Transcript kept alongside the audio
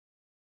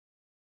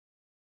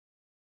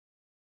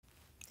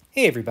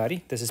Hey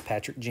everybody, this is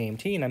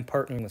PatrickJMT and I'm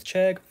partnering with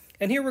Chegg,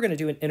 and here we're going to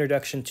do an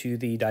introduction to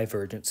the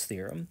divergence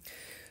theorem.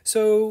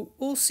 So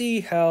we'll see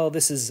how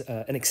this is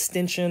an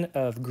extension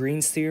of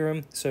Green's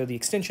theorem. So the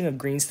extension of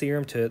Green's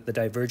theorem to the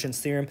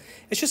divergence theorem,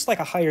 it's just like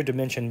a higher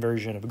dimension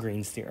version of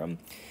Green's theorem.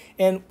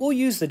 And we'll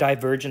use the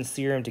divergence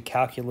theorem to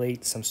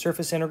calculate some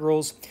surface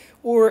integrals,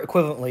 or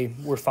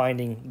equivalently, we're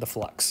finding the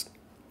flux.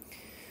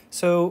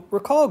 So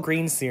recall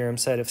Green's theorem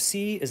said if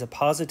C is a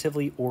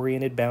positively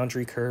oriented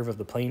boundary curve of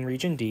the plane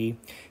region D,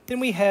 then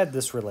we had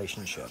this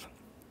relationship.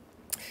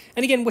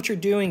 And again, what you're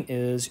doing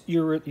is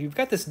you've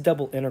got this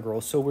double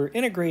integral, so we're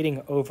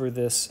integrating over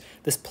this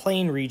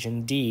plane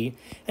region D,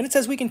 and it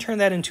says we can turn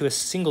that into a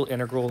single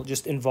integral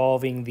just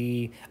involving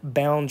the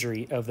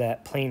boundary of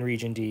that plane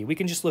region D. We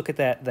can just look at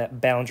that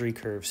boundary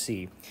curve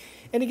C.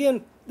 And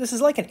again, this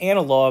is like an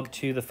analog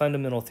to the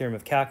fundamental theorem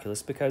of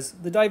calculus because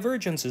the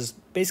divergence is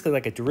basically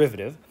like a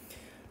derivative.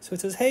 So it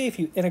says, hey, if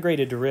you integrate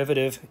a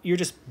derivative, you're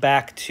just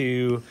back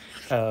to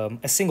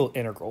a single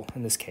integral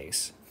in this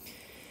case.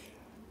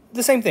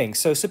 The same thing.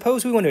 So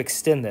suppose we want to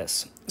extend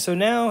this. So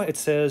now it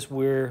says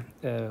we're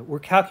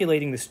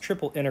calculating this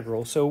triple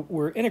integral. So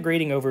we're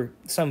integrating over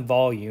some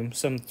volume,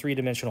 some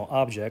three-dimensional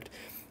object.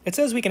 It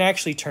says we can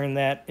actually turn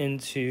that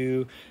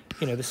into,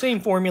 the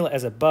same formula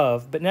as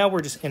above, but now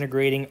we're just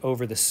integrating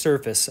over the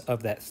surface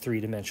of that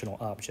three-dimensional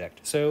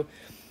object. So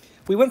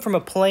we went from a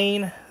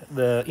plane,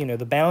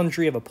 the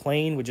boundary of a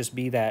plane would just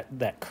be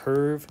that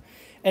curve,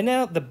 and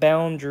now the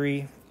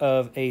boundary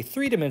of a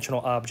three-dimensional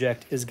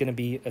object is going to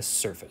be a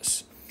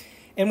surface.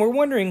 And we're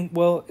wondering,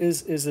 well,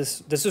 does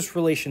this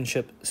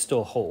relationship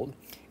still hold?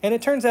 And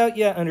it turns out,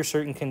 yeah, under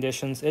certain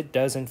conditions, it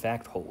does in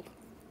fact hold.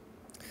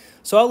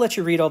 So I'll let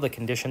you read all the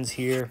conditions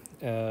here.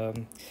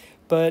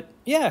 But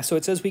yeah, so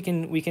it says we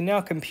can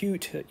now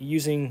compute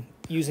using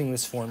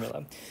this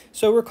formula.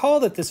 So recall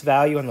that this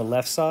value on the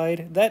left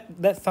side,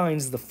 that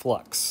finds the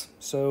flux.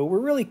 So we're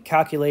really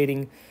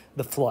calculating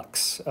the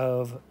flux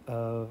of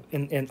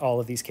in all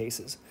of these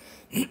cases.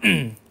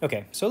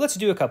 Okay, so let's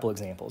do a couple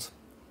examples.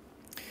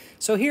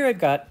 So here I've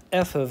got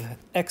f of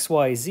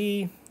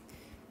xyz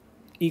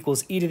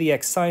equals e to the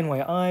x sine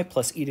yi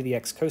plus e to the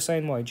x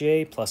cosine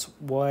yj plus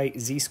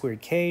yz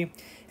squared k.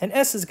 And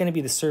S is going to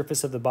be the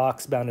surface of the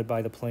box bounded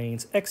by the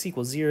planes x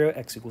equals 0,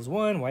 x equals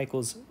 1, y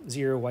equals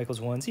 0, y equals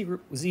 1, z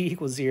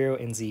equals 0,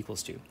 and z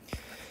equals 2.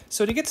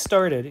 So to get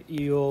started,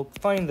 you'll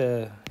find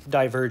the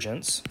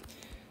divergence.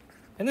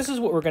 And this is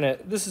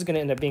gonna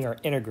end up being our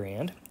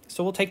integrand.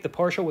 So we'll take the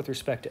partial with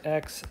respect to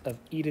x of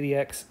e to the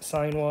x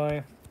sine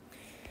y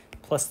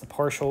plus the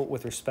partial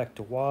with respect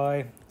to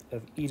y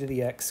of e to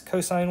the x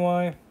cosine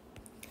y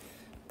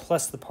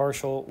plus the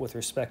partial with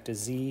respect to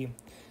z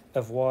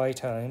of y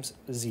times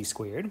z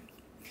squared.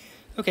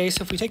 Okay,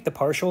 so if we take the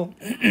partial,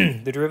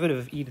 the derivative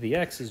of e to the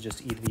x is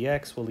just e to the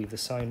x. We'll leave the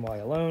sine y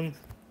alone.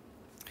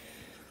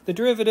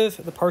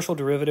 The partial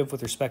derivative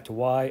with respect to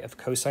y of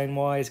cosine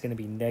y is going to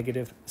be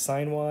negative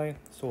sine y.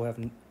 So we'll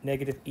have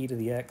negative e to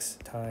the x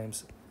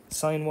times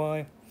sine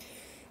y.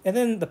 And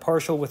then the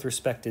partial with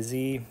respect to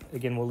z,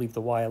 again, we'll leave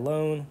the y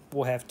alone.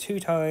 We'll have y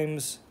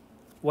times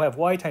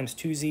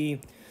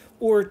 2z,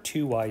 or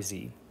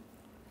 2yz.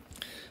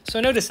 So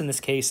notice in this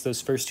case,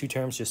 those first two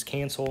terms just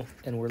cancel,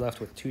 and we're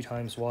left with 2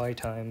 times y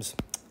times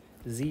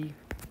z.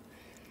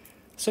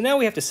 So now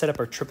we have to set up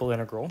our triple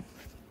integral.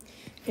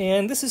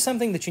 And this is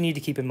something that you need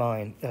to keep in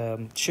mind.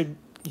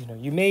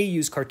 You may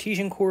use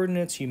Cartesian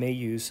coordinates, you may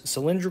use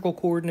cylindrical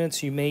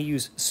coordinates, you may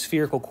use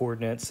spherical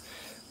coordinates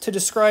to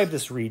describe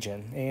this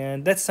region.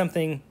 And that's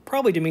something,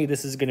 probably to me,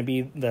 this is going to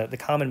be the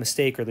common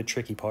mistake or the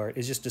tricky part,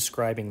 is just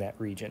describing that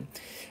region.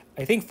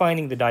 I think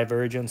finding the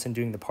divergence and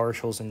doing the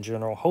partials in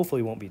general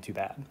hopefully won't be too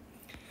bad.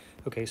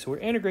 Okay, so we're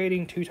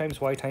integrating 2 times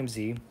y times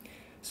z.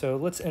 So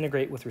let's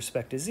integrate with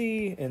respect to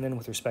z, and then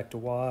with respect to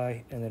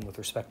y, and then with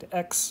respect to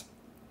x.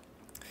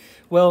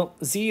 Well,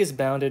 z is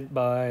bounded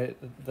by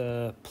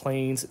the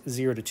planes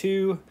 0 to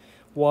 2,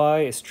 y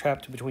is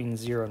trapped between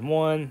 0 and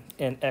 1,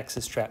 and x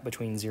is trapped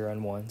between 0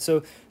 and 1.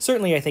 So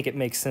certainly I think it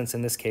makes sense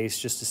in this case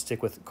just to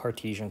stick with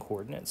Cartesian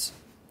coordinates.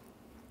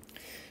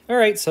 All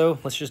right, so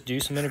let's just do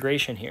some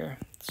integration here.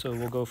 So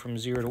we'll go from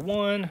 0 to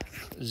 1,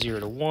 0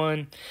 to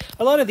 1.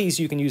 A lot of these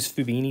you can use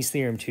Fubini's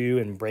theorem too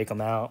and break them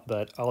out,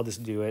 but I'll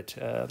just do it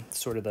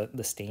sort of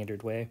the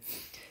standard way.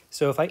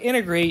 So if I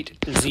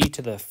integrate z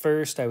to the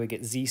first, I would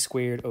get z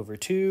squared over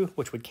 2,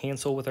 which would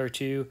cancel with our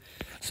 2.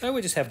 So I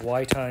would just have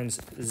y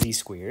times z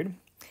squared.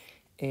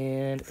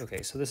 And,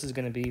 okay, so this is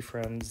going to be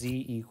from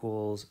z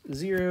equals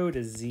 0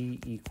 to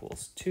z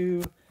equals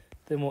 2.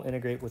 Then we'll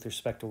integrate with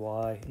respect to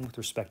y and with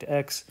respect to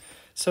x.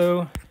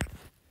 So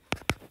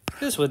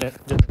this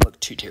doesn't look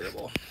too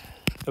terrible.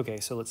 Okay,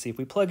 so let's see. If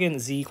we plug in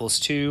z equals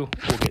 2,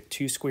 we'll get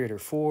 2 squared or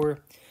 4.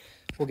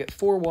 We'll get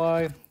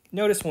 4y.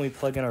 Notice when we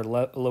plug in our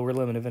lower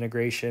limit of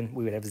integration,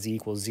 we would have z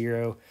equals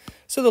 0.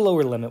 So the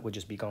lower limit would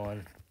just be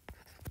gone.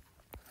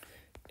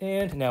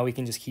 And now we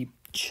can just keep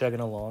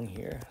chugging along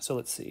here. So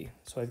let's see.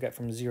 So I've got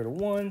from 0 to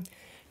 1.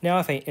 Now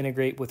if I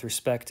integrate with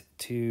respect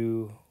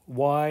to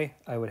y,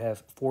 I would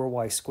have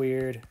 4y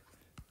squared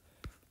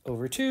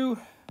over 2,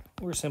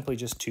 or simply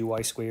just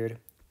 2y squared.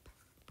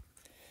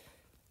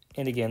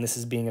 And again, this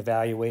is being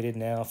evaluated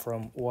now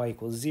from y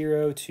equals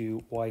 0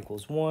 to y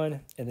equals 1,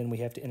 and then we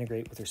have to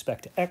integrate with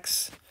respect to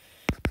x.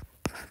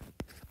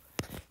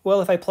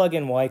 Well, if I plug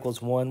in y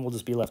equals 1, we'll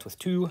just be left with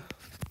 2.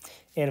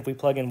 And if we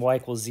plug in y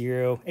equals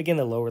 0, again,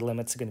 the lower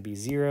limit's going to be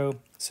 0,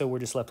 so we're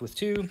just left with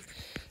 2.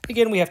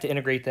 Again, we have to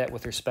integrate that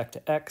with respect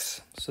to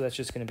x, so that's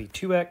just going to be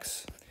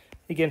 2x.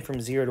 Again,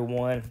 from 0 to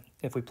 1,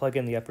 if we plug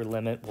in the upper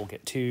limit, we'll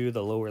get 2.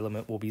 The lower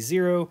limit will be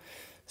 0.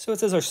 So it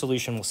says our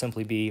solution will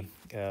simply be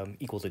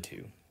equal to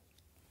 2.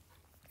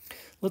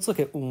 Let's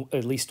look at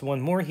least one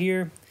more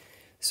here.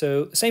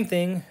 So same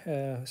thing.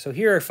 So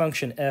here our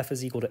function f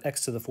is equal to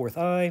x to the 4th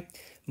I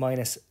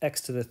minus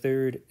x to the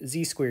 3rd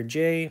z squared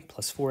j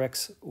plus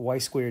 4x y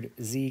squared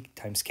z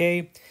times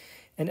k.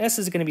 And s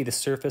is going to be the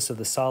surface of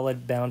the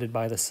solid bounded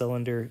by the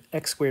cylinder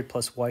x squared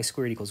plus y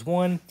squared equals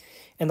 1.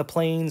 And the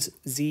planes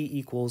z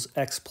equals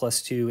x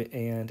plus 2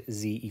 and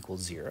z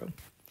equals 0.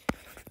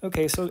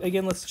 Okay, so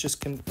again, let's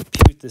just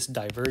compute this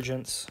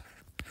divergence.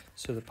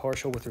 So the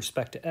partial with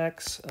respect to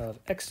x of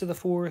x to the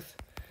 4th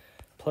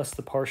plus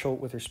the partial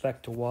with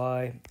respect to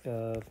y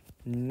of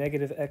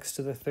negative x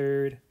to the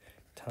 3rd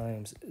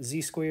times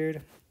z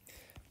squared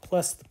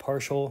plus the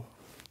partial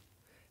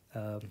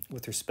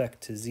with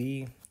respect to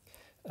z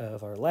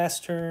of our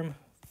last term,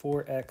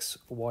 4x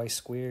y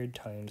squared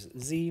times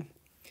z.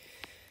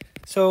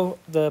 So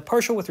the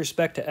partial with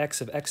respect to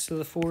x of x to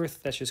the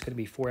 4th, that's just going to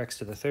be 4x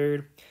to the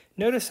 3rd.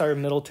 Notice our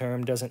middle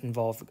term doesn't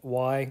involve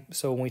y,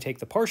 so when we take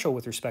the partial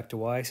with respect to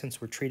y, since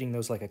we're treating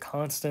those like a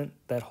constant,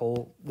 that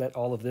all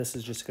of this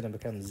is just going to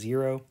become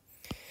 0.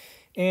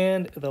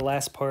 And the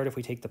last part, if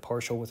we take the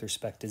partial with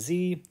respect to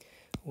z,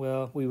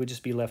 well, we would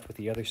just be left with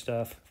the other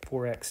stuff,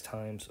 4x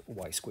times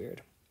y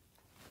squared.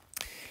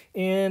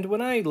 And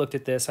when I looked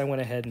at this, I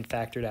went ahead and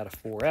factored out a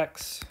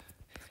 4x.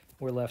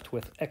 We're left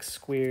with x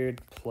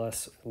squared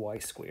plus y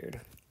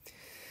squared.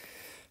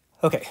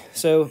 Okay,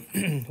 so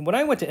when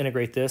I went to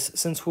integrate this,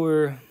 since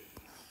we're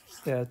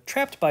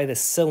trapped by this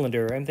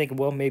cylinder, I'm thinking,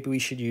 well, maybe we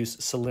should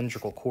use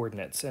cylindrical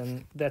coordinates,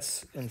 and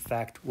that's, in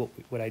fact,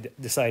 what I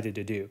decided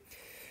to do.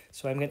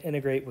 So I'm going to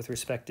integrate with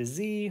respect to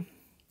z,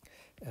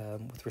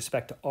 with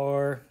respect to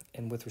r,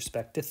 and with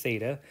respect to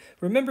theta.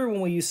 Remember, when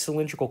we use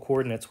cylindrical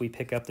coordinates, we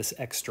pick up this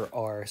extra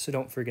r, so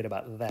don't forget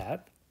about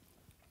that.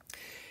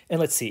 And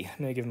let's see, I'm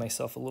going to give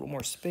myself a little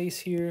more space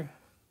here.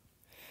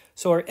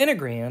 So our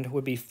integrand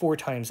would be 4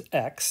 times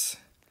x,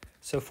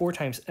 so 4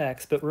 times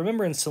x, but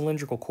remember in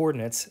cylindrical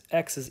coordinates,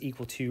 x is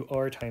equal to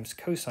r times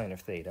cosine of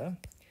theta.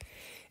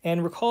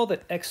 And recall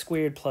that x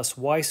squared plus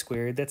y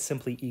squared, that's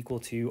simply equal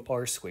to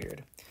r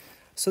squared.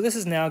 So this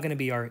is now going to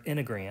be our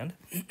integrand.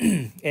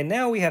 And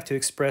now we have to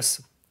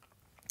express,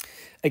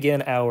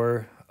 again,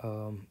 our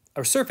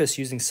surface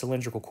using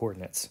cylindrical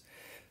coordinates.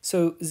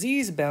 So z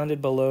is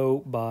bounded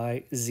below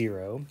by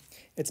 0.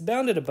 It's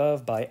bounded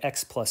above by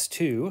x plus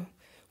 2.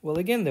 Well,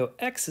 again, though,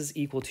 x is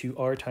equal to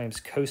r times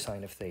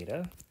cosine of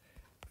theta.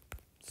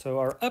 So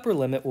our upper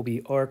limit will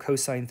be r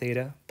cosine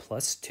theta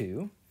plus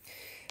 2.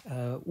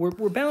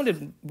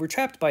 We're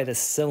trapped by this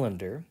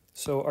cylinder.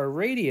 So our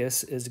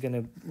radius is going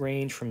to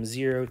range from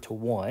 0 to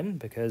 1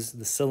 because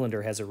the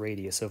cylinder has a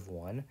radius of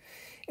 1.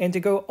 And to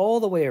go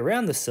all the way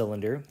around the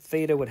cylinder,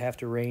 theta would have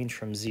to range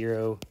from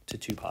 0 to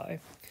 2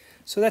 pi.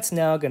 So that's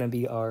now going to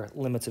be our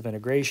limits of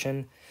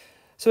integration.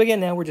 So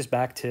again, now we're just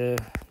back to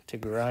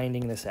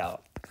grinding this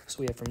out. So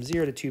we have from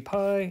 0 to 2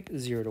 pi,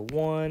 0 to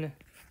 1,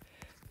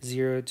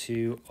 0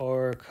 to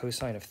r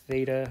cosine of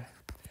theta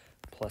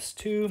plus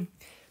 2.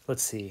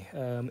 Let's see,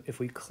 if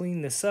we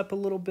clean this up a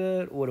little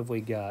bit, what have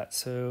we got?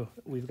 So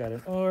we've got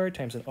an r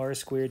times an r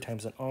squared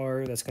times an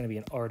r. That's going to be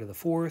an r to the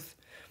 4th.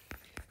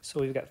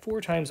 So we've got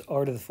 4 times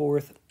r to the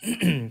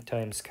 4th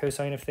times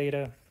cosine of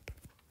theta.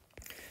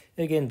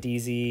 Again,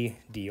 dz,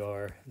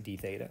 dr, d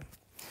theta.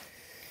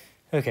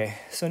 Okay,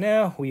 so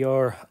now we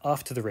are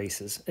off to the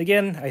races.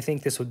 Again, I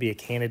think this would be a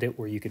candidate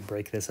where you could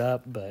break this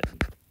up, but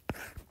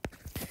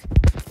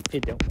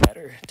it don't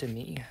matter to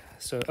me.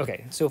 So,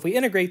 okay, so if we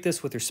integrate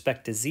this with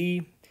respect to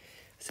z,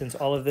 since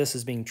all of this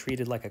is being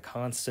treated like a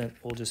constant,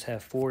 we'll just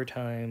have 4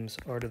 times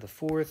r to the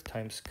 4th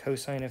times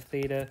cosine of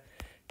theta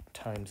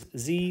times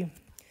z.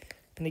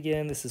 And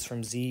again, this is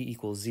from z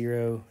equals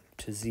 0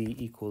 to z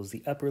equals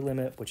the upper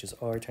limit, which is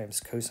r times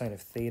cosine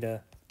of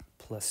theta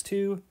plus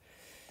 2,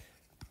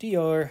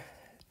 dr,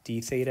 d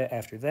theta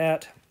after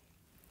that.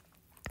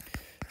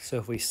 So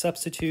if we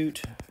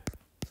substitute,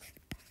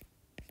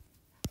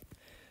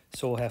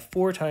 so we'll have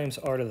 4 times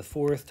r to the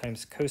 4th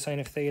times cosine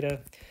of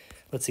theta.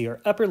 Let's see,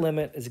 our upper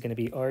limit is going to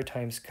be r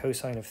times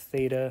cosine of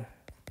theta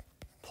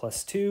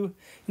plus 2.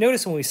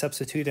 Notice when we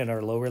substitute in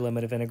our lower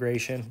limit of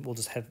integration, we'll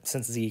just have,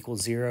 since z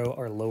equals 0,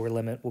 our lower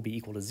limit will be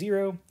equal to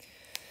 0.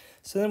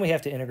 So then we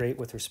have to integrate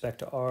with respect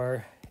to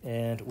r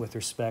and with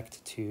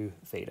respect to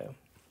theta.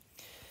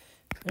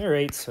 All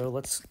right, so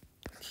let's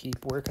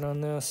keep working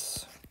on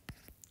this.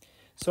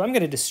 So I'm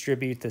going to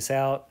distribute this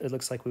out. It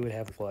looks like we would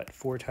have, what,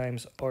 4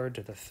 times r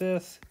to the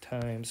 5th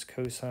times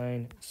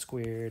cosine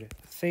squared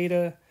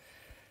theta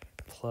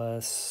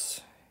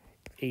plus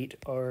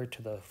 8r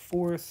to the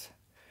 4th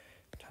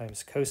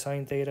times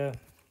cosine theta.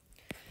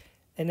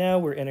 And now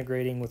we're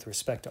integrating with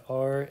respect to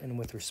r and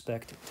with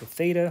respect to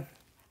theta.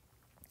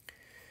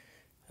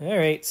 All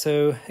right,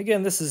 so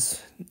again,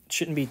 this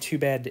shouldn't be too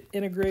bad to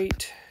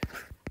integrate.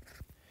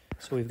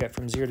 So we've got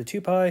from 0 to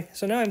 2 pi.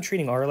 So now I'm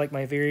treating r like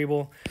my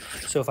variable.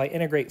 So if I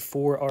integrate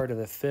 4r to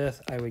the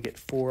 5th, I would get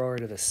 4r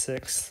to the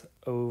 6th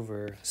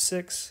over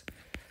 6,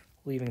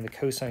 leaving the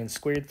cosine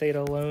squared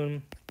theta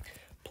alone.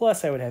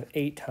 Plus I would have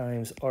 8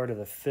 times r to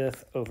the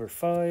 5th over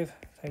 5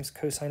 times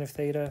cosine of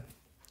theta.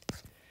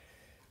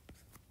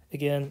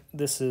 Again,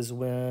 this is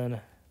when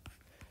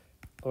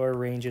r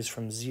ranges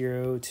from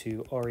 0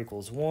 to r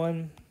equals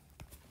 1.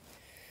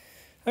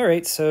 All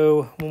right,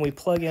 so when we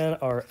plug in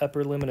our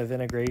upper limit of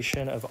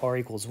integration of r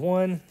equals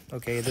 1,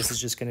 okay, this is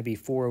just going to be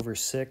 4 over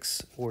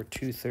 6, or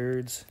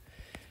 2/3,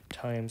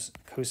 times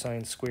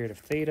cosine squared of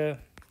theta,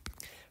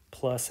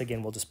 plus,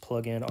 again, we'll just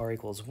plug in r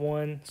equals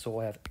 1, so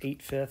we'll have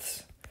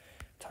 8/5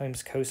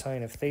 times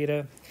cosine of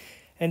theta.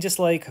 And just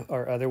like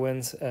our other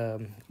ones,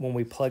 when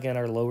we plug in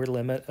our lower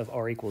limit of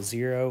r equals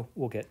 0,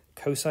 we'll get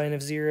cosine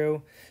of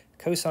 0.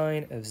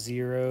 Cosine of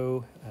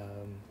 0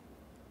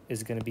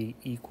 is going to be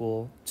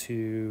equal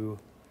to...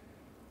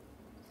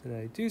 Did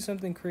I do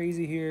something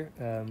crazy here?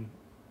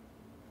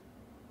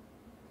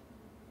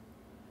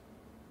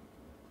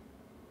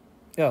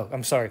 Oh,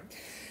 I'm sorry.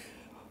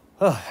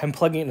 Oh, I'm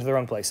plugging it into the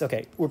wrong place.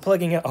 Okay, we're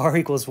plugging in r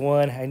equals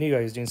 1. I knew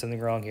I was doing something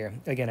wrong here.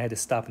 Again, I had to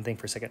stop and think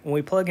for a second. When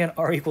we plug in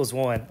r equals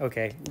 1,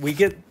 okay, we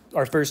get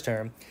our first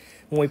term.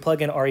 When we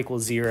plug in r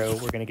equals 0,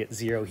 we're going to get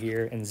 0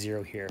 here and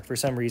 0 here. For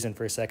some reason,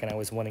 for a second, I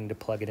was wanting to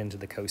plug it into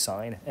the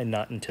cosine and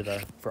not into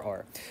the for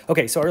r.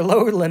 Okay, so our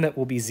lower limit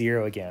will be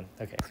 0 again.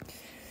 Okay.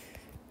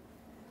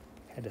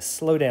 Had to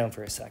slow down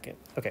for a second.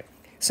 Okay,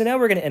 so now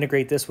we're going to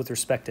integrate this with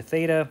respect to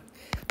theta.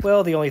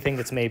 Well, the only thing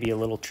that's maybe a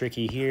little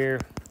tricky here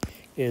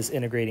is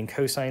integrating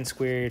cosine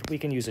squared. We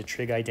can use a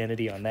trig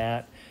identity on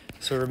that.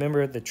 So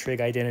remember, the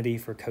trig identity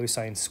for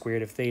cosine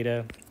squared of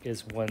theta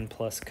is 1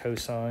 plus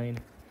cosine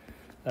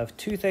of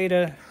 2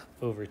 theta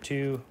over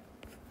 2.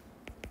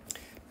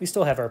 We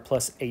still have our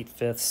plus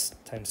 8/5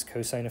 times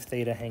cosine of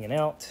theta hanging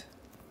out,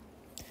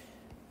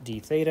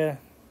 d theta.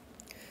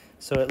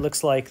 So it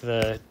looks like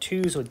the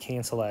 2's would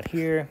cancel out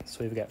here.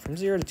 So we've got from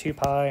 0 to 2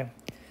 pi.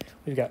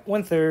 We've got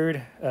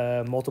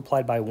 1/3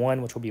 multiplied by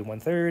 1, which will be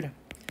 1/3,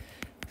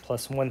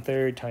 plus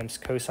 1/3 times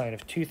cosine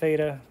of 2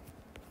 theta.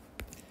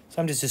 So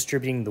I'm just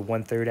distributing the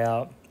 1/3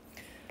 out,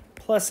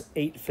 plus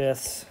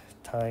 8/5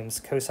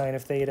 times cosine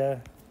of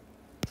theta,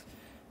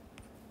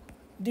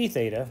 d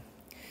theta.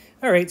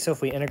 All right, so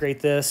if we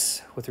integrate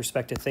this with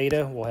respect to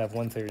theta, we'll have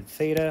 1/3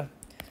 theta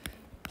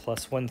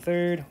plus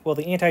 1/3. Well,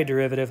 the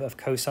antiderivative of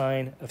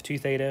cosine of 2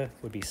 theta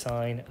would be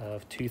sine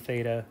of 2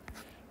 theta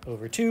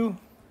over 2,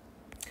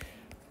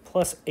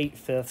 plus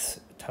 8/5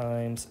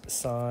 times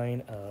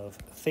sine of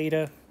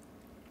theta.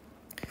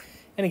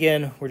 And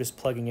again, we're just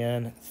plugging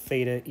in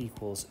theta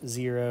equals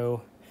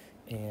 0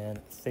 and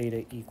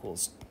theta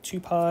equals 2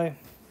 pi.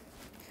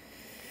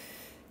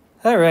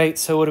 All right,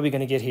 so what are we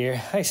going to get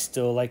here? I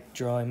still like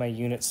drawing my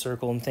unit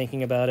circle and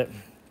thinking about it.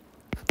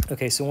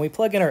 Okay, so when we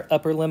plug in our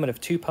upper limit of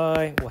 2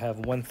 pi, we'll have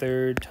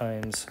 1/3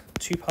 times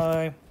 2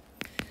 pi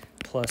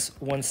plus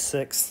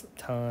 1/6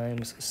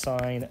 times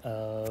sine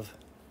of,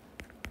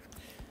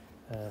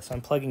 so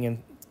I'm plugging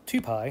in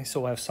 2 pi,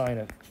 so we'll have sine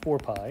of 4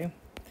 pi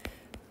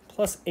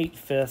plus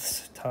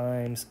 8/5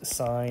 times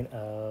sine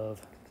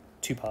of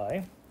 2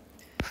 pi.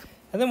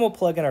 And then we'll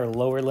plug in our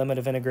lower limit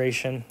of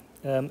integration.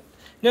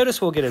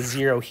 Notice we'll get a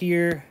 0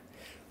 here.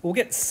 We'll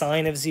get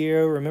sine of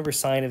 0. Remember,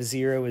 sine of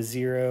 0 is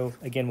 0.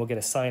 Again, we'll get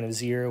a sine of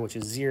 0, which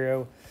is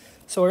 0.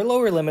 So our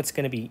lower limit's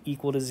going to be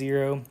equal to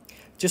 0.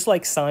 Just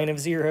like sine of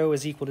 0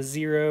 is equal to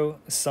 0,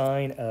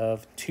 sine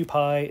of 2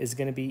 pi is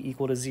going to be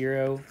equal to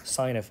 0.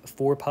 Sine of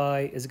 4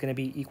 pi is going to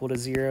be equal to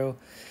 0.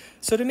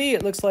 So to me,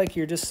 it looks like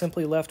you're just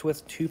simply left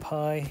with 2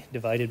 pi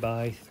divided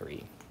by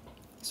 3.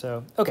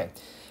 So, okay.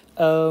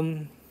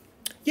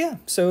 Yeah,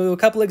 so a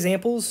couple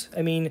examples.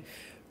 I mean,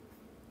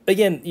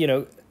 again, you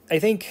know, I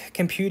think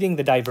computing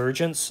the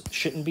divergence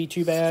shouldn't be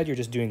too bad. You're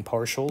just doing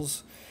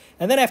partials.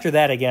 And then after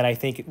that, again, I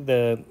think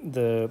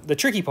the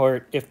tricky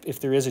part, if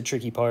there is a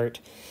tricky part,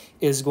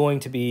 is going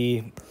to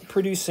be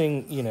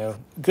producing, you know,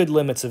 good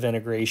limits of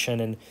integration.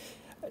 And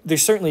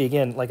there's certainly,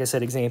 again, like I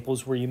said,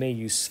 examples where you may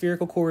use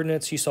spherical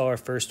coordinates. You saw our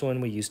first one,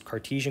 we used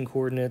Cartesian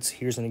coordinates.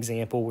 Here's an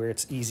example where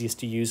it's easiest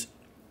to use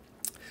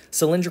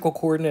cylindrical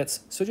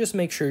coordinates. So just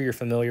make sure you're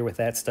familiar with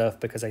that stuff,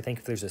 because I think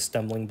if there's a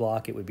stumbling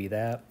block, it would be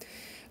that.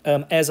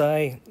 As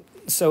I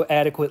so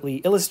adequately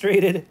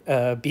illustrated,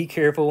 be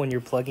careful when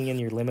you're plugging in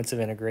your limits of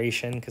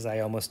integration, because I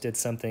almost did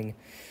something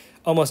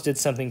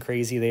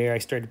crazy there. I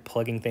started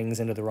plugging things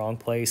into the wrong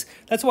place.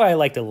 That's why I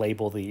like to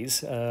label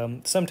these.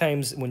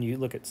 Sometimes when you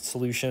look at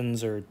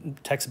solutions or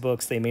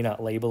textbooks, they may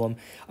not label them.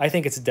 I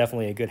think it's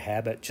definitely a good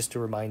habit just to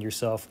remind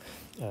yourself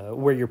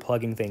where you're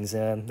plugging things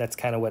in. That's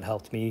kind of what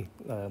helped me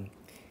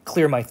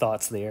clear my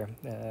thoughts there.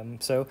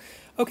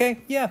 Okay,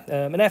 yeah.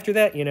 And after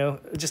that,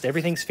 just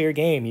everything's fair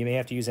game. You may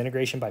have to use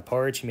integration by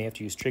parts. You may have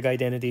to use trig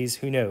identities.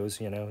 Who knows?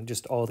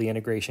 Just all the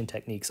integration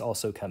techniques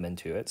also come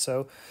into it.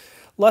 So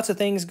lots of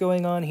things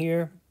going on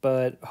here,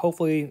 but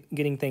hopefully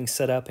getting things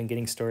set up and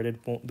getting started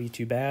won't be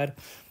too bad.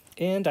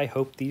 And I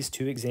hope these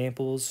two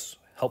examples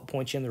help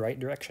point you in the right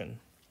direction.